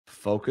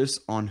Focus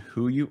on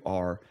who you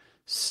are.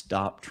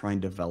 Stop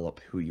trying to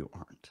develop who you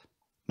aren't.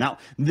 Now,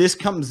 this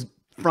comes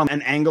from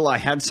an angle. I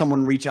had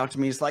someone reach out to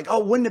me. It's like, oh,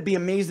 wouldn't it be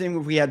amazing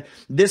if we had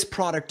this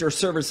product or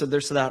service or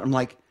this or that? I'm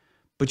like,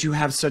 but you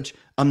have such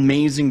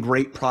amazing,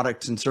 great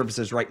products and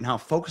services right now.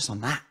 Focus on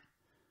that.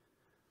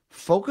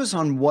 Focus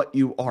on what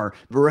you are.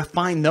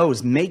 Refine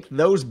those. Make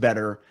those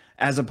better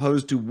as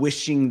opposed to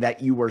wishing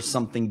that you were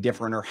something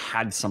different or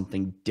had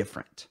something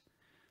different.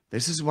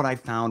 This is what I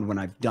found when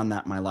I've done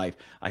that in my life.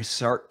 I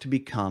start to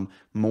become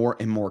more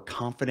and more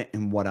confident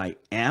in what I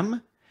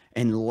am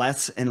and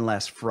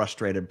less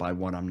frustrated by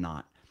what I'm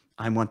not.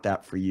 I want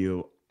that for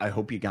you. I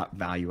hope you got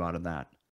value out of that.